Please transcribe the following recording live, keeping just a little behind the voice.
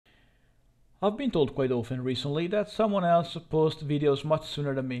I've been told quite often recently that someone else posts videos much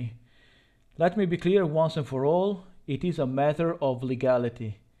sooner than me. Let me be clear once and for all, it is a matter of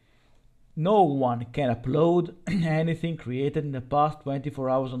legality. No one can upload anything created in the past 24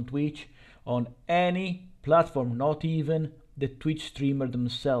 hours on Twitch on any platform, not even the Twitch streamer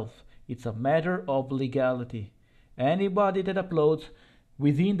themselves. It's a matter of legality. Anybody that uploads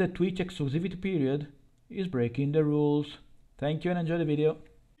within the Twitch exclusivity period is breaking the rules. Thank you and enjoy the video.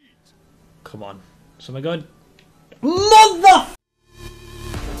 Come on. So am I going? Mother!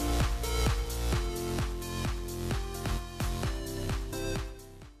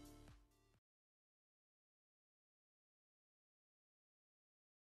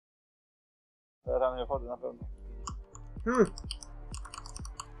 Teraz nie wchodzę na pewno.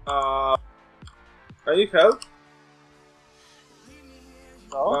 I need help.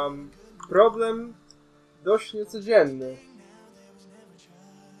 No? Mam problem dość niecodzienny.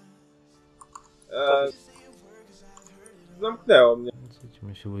 Zamknęło mnie.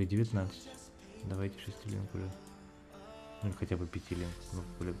 Мы всего и 19. Давайте 6 линк уже. Ну хотя бы 5 линк. Ну,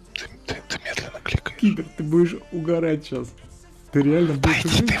 блин. Ты медленно кликаешь. Кибер, ты будешь угорать сейчас. Ты реально будешь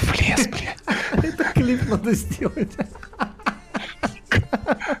Иди ты в лес, блядь. Это клип надо сделать.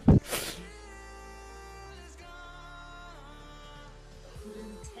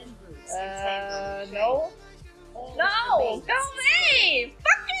 No. No! Go away!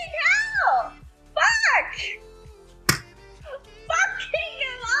 Fucking hell! Fuck! Fucking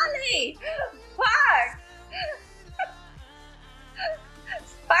OLLY! Fuck!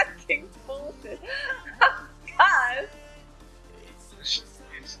 Fucking bullshit! God!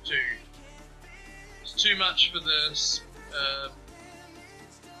 It's too much for this.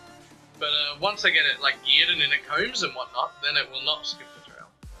 But once I get it like geared and in it combs and whatnot, then it will not skip the trail.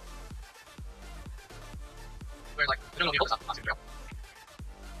 Whereas, like, I don't know the other stuff, I'll skip the trail.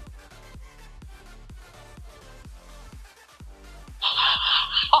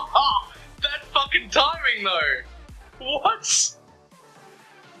 That fucking timing though! What?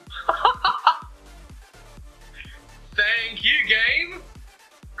 Thank you, game!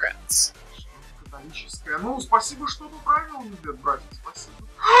 Congrats. Католическая. Ну, спасибо, что поправил меня, братья. Спасибо.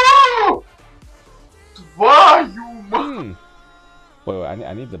 Твою мать! Wait,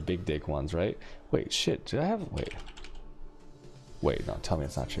 I need the big dick ones, right? Wait, shit, do I have... Wait, no, tell me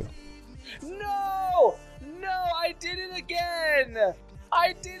it's not true. No! No, I did it again!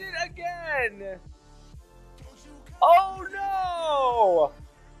 I did it again! Oh no!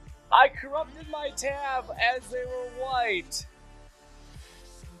 I corrupted my tab as they were white.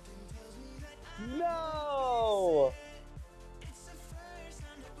 No!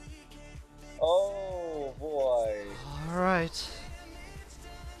 Oh boy. Alright.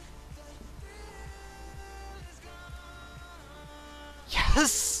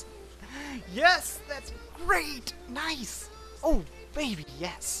 Yes! Yes! That's great! Nice! Oh, baby,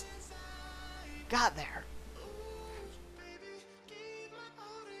 yes! Got there.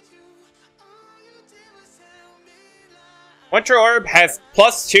 Winter Orb has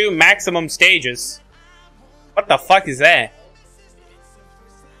 +2 maximum stages. What the fuck is that?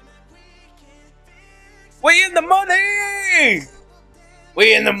 We in the money!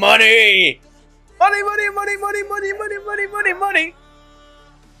 We in the money! Money, money, money, money, money, money, money, money, money!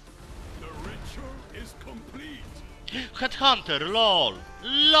 The ritual is complete. Headhunter, lol!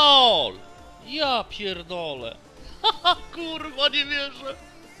 LOL! Ja pierdolę! Haha, kurwa, nie wierzę!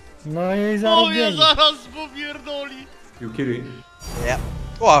 No i O, mnie zarobieni. zaraz popierdoli! You kidding? Yeah.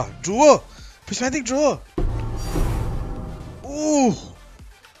 Oh, draw! Prismatic draw! Ooh!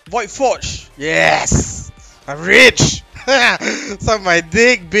 White Forge! Yes! I'm rich! Suck my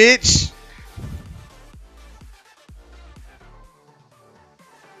dick, bitch!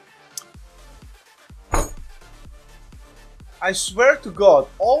 I swear to God,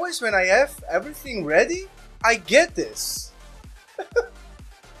 always when I have everything ready, I get this.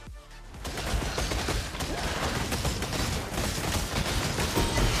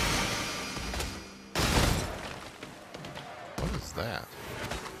 What is that?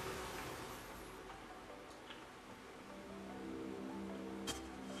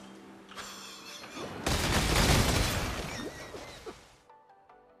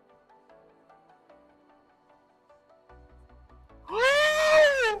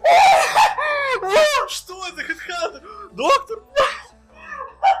 Что это, Хэдхантер? Доктор?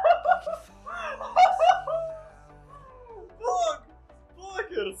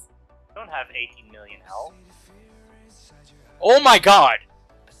 Fuckers! Don't have 18 million health. Oh my god!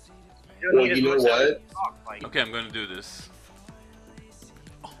 Well, you know what? Okay, I'm gonna do this.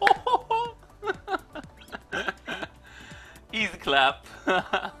 Easy clap.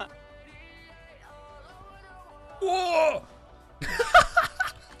 Whoa!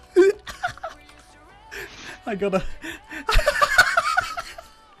 I gotta.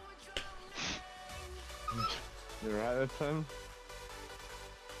 You're right this time.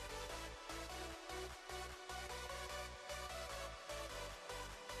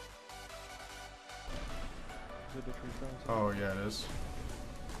 Oh yeah, it is.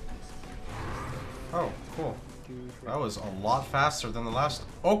 Oh, cool. That was a lot faster than the last.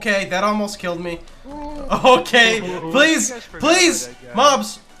 Okay, that almost killed me. Okay, please, please,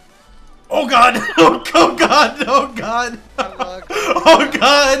 mobs. Oh god! Oh god! Oh god! Oh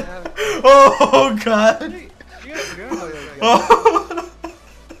god! Oh god! Oh.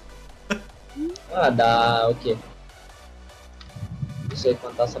 Ah, dá o quê? Não sei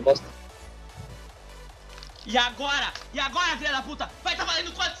contar essa bosta. E agora? E agora, filha da puta? Vai tá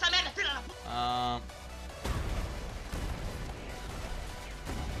valendo quanto essa merda, filha da puta?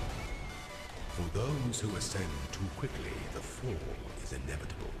 For those who ascend too quickly, the fall is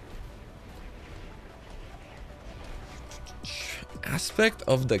inevitable. Aspect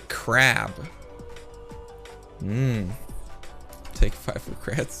of the crab. Take 5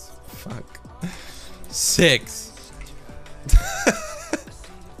 regrets. Fuck. 6.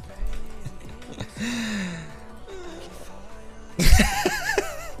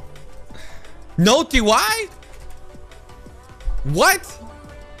 No TY? What?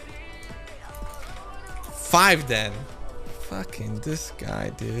 5 then. Fucking this guy,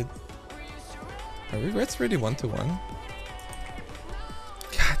 dude. Are regrets really 1-to-1?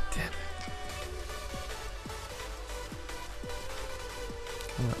 God damn it.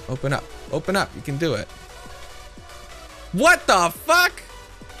 Come on, open up. Open up. You can do it. What the fuck?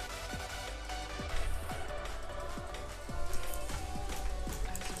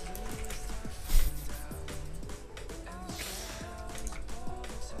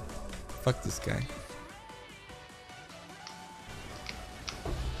 Fuck this guy.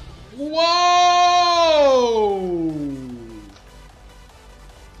 Uou!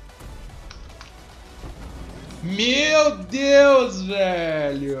 Meu Deus,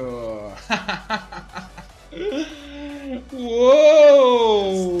 velho!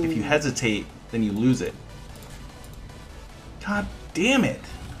 Whoa! If you hesitate, then you lose it. God damn it!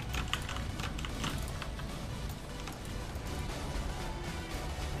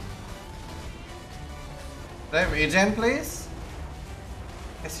 The regen, please?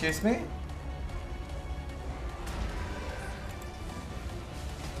 Excuse me?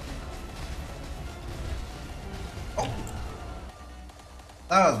 Oh.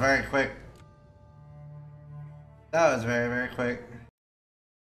 That was very quick. That was very, very quick.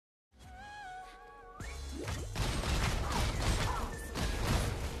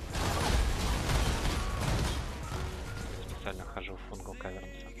 Специально хожу в фунгл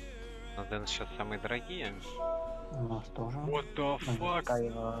кавернса. Но Дэн сейчас самые дорогие. У нас тоже. What the fuck?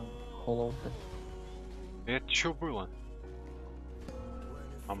 Это что было?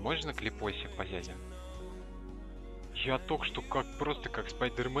 А можно клипосик по дяде? Я только что просто как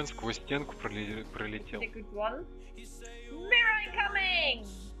Спайдермен сквозь стенку пролетел. Mirror incoming!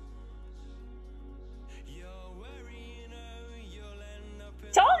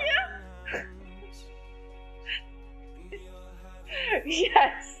 Told you!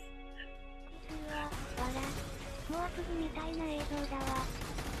 Yes!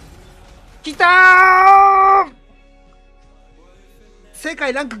 来たー！世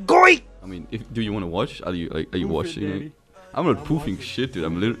界ランク5位! I mean, do you want to watch? Are you watching it? I'm not proofing shit, dude.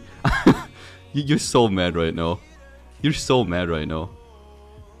 I'm literally. You're so mad right now. You're so mad right now.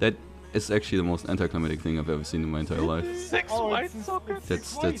 That is actually the most anticlimactic thing I've ever seen in my entire life. 6 white soccer.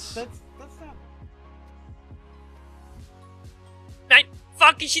 That's. Nein!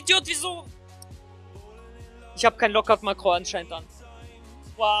 Fuck, ich Idiot, wieso? Ich hab kein Lockout-Makro anscheinend an.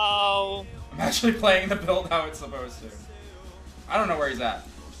 Wow. I'm actually playing the build how it's supposed to. I don't know where he's at.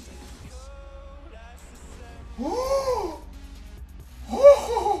 Oh!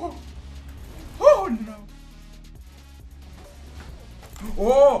 Oh! Oh no!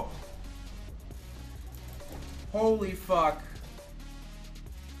 Oh! Holy fuck.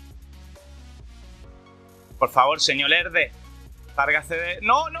 Por favor, señor Erde. Lárgase de...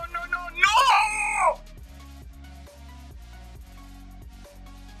 ¡No, no, no, no, no!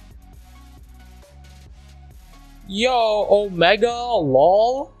 Yo, Omega,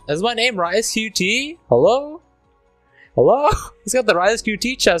 lol. Is my name Rise QT? Hello? Hello? He's got the Rise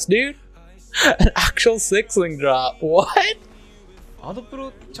QT chest, dude. An actual 6-link drop. What? アドプ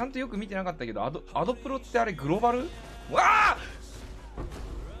ロちゃんとよく見てなかったけど、アドプロってあれグローバル？わあ！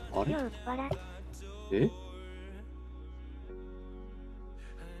あれ？え？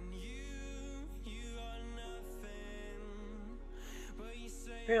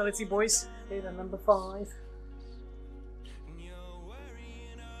 Okay, let's see, boys. Okay, then number 5.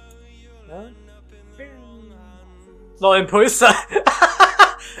 No? No impulsor.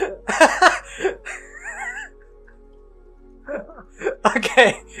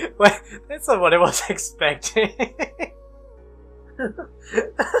 Okay, well, that's not what I was expecting.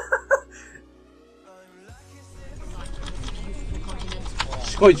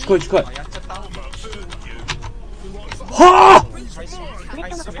 Squad, squad, squad. Ha!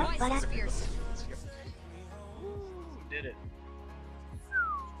 Did it.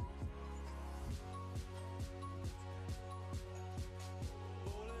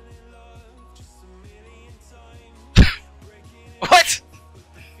 What?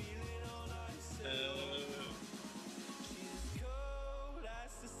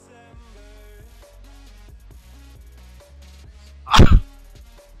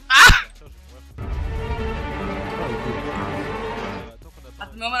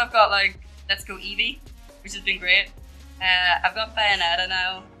 At the moment, I've got like Let's Go Eevee, which has been great. I've got Bayonetta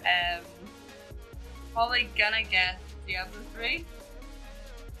now. Probably gonna get Diablo 3,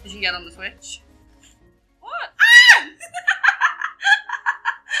 which you can get on the Switch. What? Ah!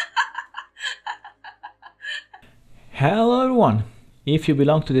 Hello everyone! If you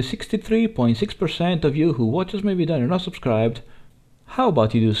belong to the 63.6% of you who watches my video and are not subscribed, how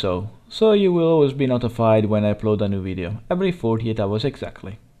about you do so you will always be notified when I upload a new video, every 48 hours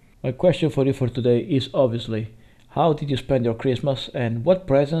exactly. My question for you for today is obviously, how did you spend your Christmas and what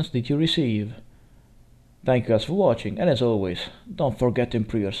presents did you receive? Thank you guys for watching, and as always, don't forget to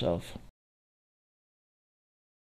improve yourself.